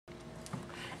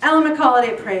Ellen McCauley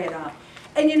at Pray It Off.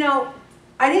 And you know,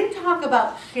 I didn't talk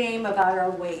about shame about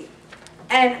our weight.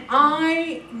 And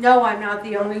I know I'm not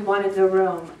the only one in the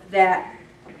room that,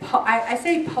 I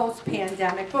say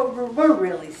post-pandemic, but we're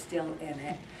really still in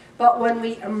it. But when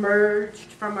we emerged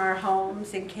from our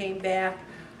homes and came back,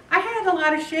 I had a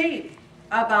lot of shame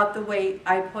about the weight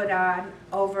I put on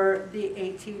over the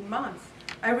 18 months.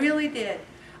 I really did.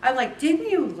 I'm like, didn't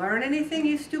you learn anything,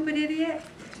 you stupid idiot?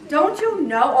 Don't you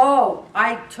know? Oh,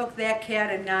 I took that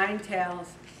cat of nine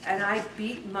tails and I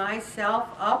beat myself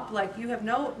up like you have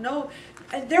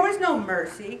there was no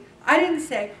mercy. I didn't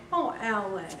say, oh,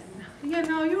 Ellen, you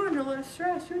know, you were under a lot of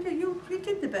stress. You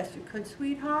did the best you could,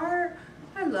 sweetheart.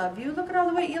 I love you. Look at all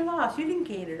the weight you lost. You didn't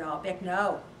gain it all back.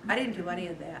 No, I didn't do any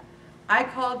of that. I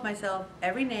called myself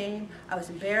every name. I was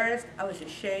embarrassed. I was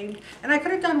ashamed. And I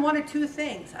could have done one or two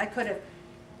things. I could have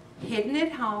hidden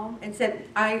it home and said,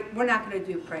 we're not going to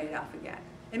do Pray It Off again.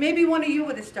 And maybe one of you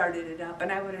would have started it up and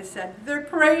I would have said, they're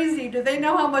crazy. Do they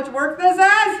know how much work this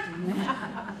is?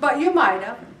 But you might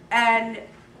have.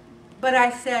 But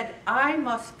I said, I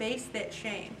must face that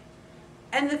shame.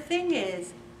 And the thing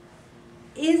is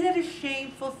it a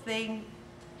shameful thing?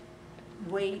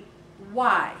 Wait,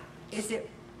 why? Is it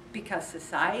because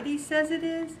society says it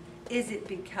is? Is it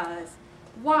because,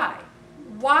 why?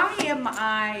 Why am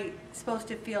I supposed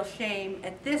to feel shame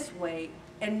at this weight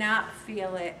and not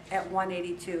feel it at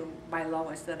 182, my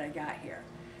lowest that I got here?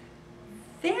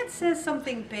 That says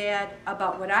something bad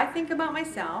about what I think about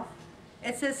myself.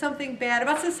 It says something bad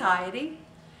about society.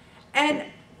 And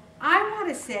I want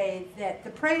to say that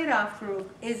the Pray It Off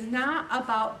group is not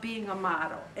about being a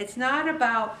model. It's not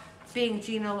about being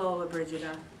Gina Lola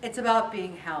Brigida. It's about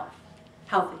being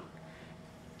healthy.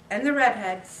 And the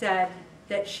redhead said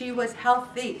that she was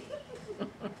healthy.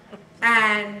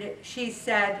 And she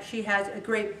said she has a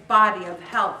great body of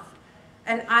health.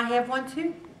 And I have one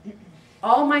too.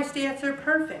 All my stats are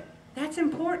perfect. That's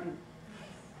important.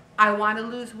 I want to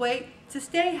lose weight to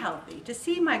stay healthy, to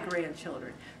see my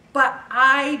grandchildren. But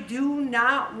I do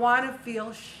not want to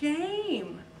feel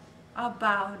shame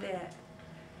about it.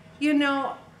 You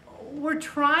know, we're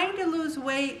trying to lose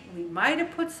weight. We might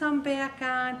have put some back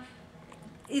on.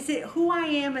 Is it who I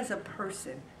am as a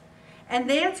person? And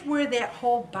that's where that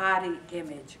whole body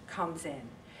image comes in.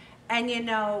 And you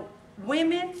know,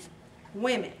 women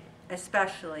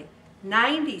especially,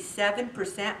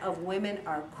 97% of women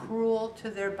are cruel to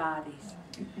their bodies.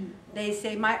 They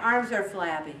say, my arms are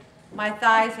flabby. My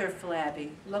thighs are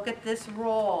flabby. Look at this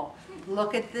roll.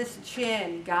 Look at this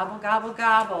chin. Gobble, gobble,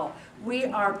 gobble. We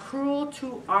are cruel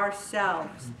to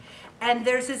ourselves. And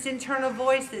there's this internal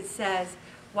voice that says,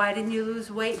 why didn't you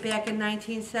lose weight back in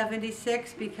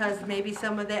 1976? Because maybe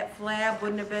some of that flab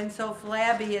wouldn't have been so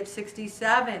flabby at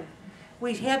 67.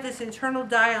 We have this internal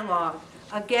dialogue.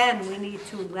 Again, we need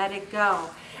to let it go.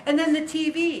 And then the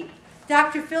TV.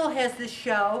 Dr. Phil has this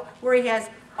show where he has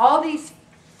all these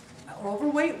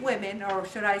overweight women, or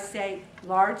should I say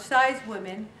large-sized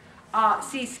women,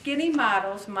 see skinny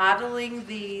models modeling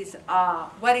these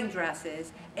wedding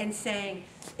dresses and saying,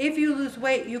 if you lose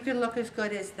weight, you can look as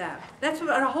good as them. That's what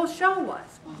our whole show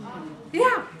was.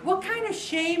 Yeah, what kind of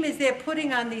shame is that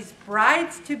putting on these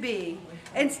brides-to-be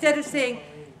instead of saying,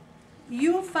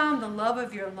 you found the love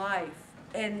of your life,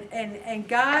 and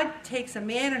God takes a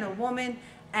man and a woman,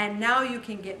 and now you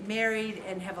can get married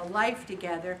and have a life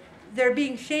together. They're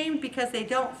being shamed because they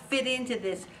don't fit into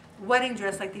this wedding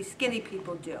dress like these skinny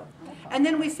people do. And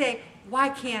then we say, why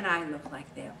can't I look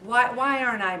like that? Why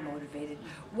aren't I motivated?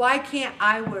 Why can't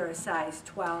I wear a size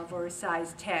 12 or a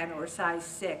size 10 or a size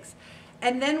 6?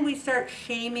 And then we start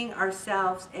shaming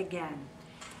ourselves again.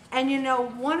 And you know,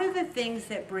 one of the things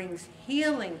that brings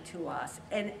healing to us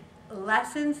and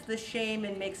lessens the shame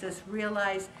and makes us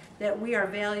realize that we are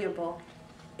valuable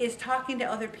is talking to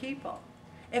other people.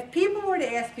 If people were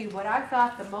to ask me what I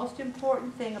thought the most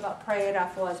important thing about Pray It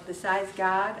Off was besides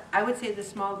God, I would say the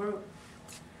small group.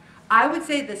 I would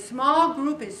say the small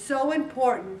group is so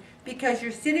important because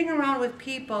you're sitting around with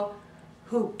people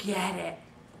who get it.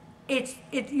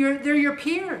 They're your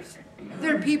peers.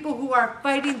 They're people who are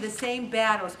fighting the same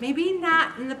battles. Maybe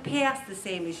not in the past the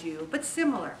same as you, but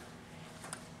similar.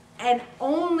 And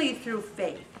only through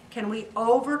faith can we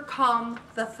overcome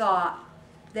the thought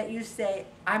that you say,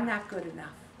 I'm not good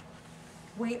enough.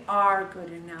 We are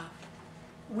good enough.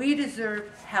 We deserve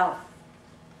health.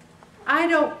 I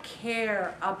don't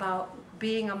care about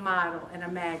being a model in a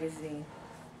magazine.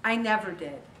 I never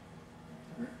did.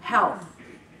 Health.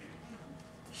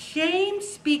 Shame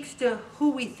speaks to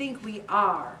who we think we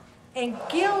are, and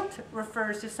guilt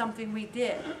refers to something we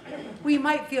did. We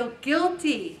might feel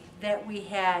guilty that we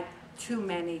had too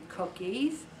many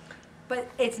cookies, But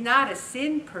it's not a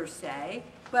sin per se,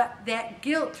 but that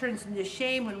guilt turns into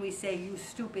shame when we say, you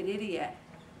stupid idiot,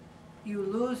 you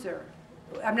loser.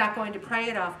 I'm not going to pray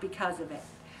it off because of it.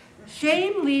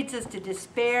 Shame leads us to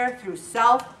despair through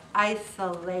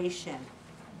self-isolation.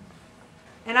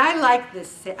 And I like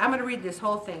this. I'm going to read this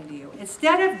whole thing to you.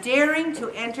 Instead of daring to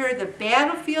enter the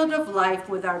battlefield of life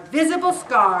with our visible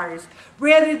scars,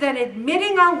 rather than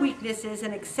admitting our weaknesses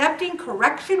and accepting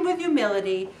correction with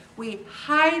humility, we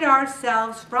hide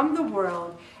ourselves from the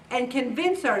world and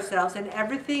convince ourselves and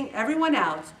everyone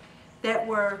else that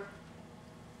we're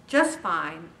just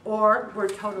fine or we're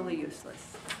totally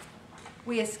useless.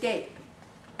 We escape.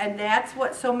 And that's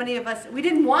what so many of us, we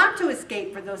didn't want to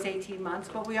escape for those 18 months,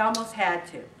 but we almost had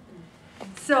to.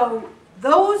 So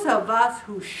those of us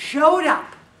who showed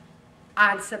up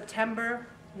on September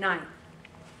 9th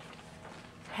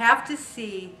have to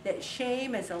see that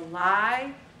shame is a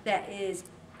lie that is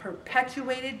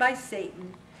perpetuated by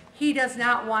Satan. He does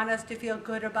not want us to feel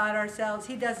good about ourselves.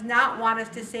 He does not want us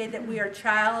to say that we are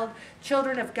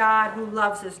children of God who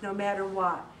loves us no matter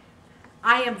what.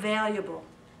 I am valuable.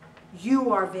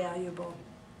 You are valuable.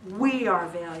 We are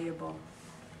valuable.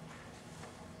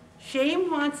 Shame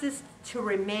wants us to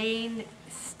remain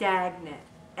stagnant,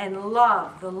 and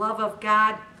love, the love of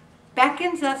God,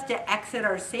 beckons us to exit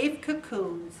our safe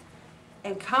cocoons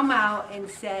and come out and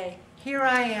say, here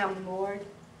I am, Lord,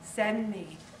 send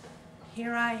me.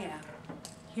 Here I am.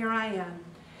 Here I am.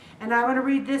 And I want to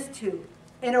read this too.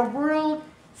 In a world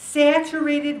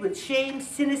saturated with shame,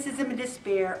 cynicism, and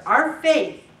despair, our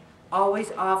faith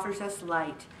always offers us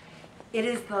light. It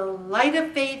is the light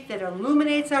of faith that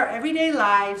illuminates our everyday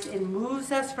lives and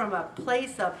moves us from a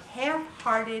place of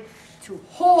half-hearted to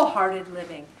wholehearted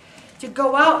living. To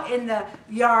go out in the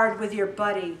yard with your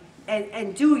buddy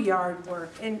and do yard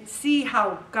work and see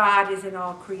how God is in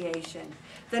all creation.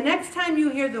 The next time you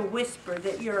hear the whisper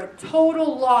that you're a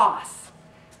total loss,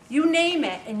 you name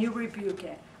it and you rebuke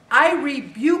it. I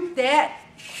rebuke that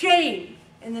shame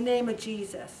in the name of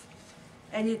Jesus.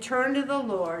 And you turn to the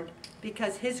Lord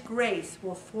because His grace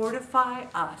will fortify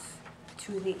us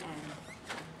to the end.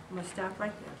 I'm going to stop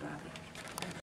right there, Bobby.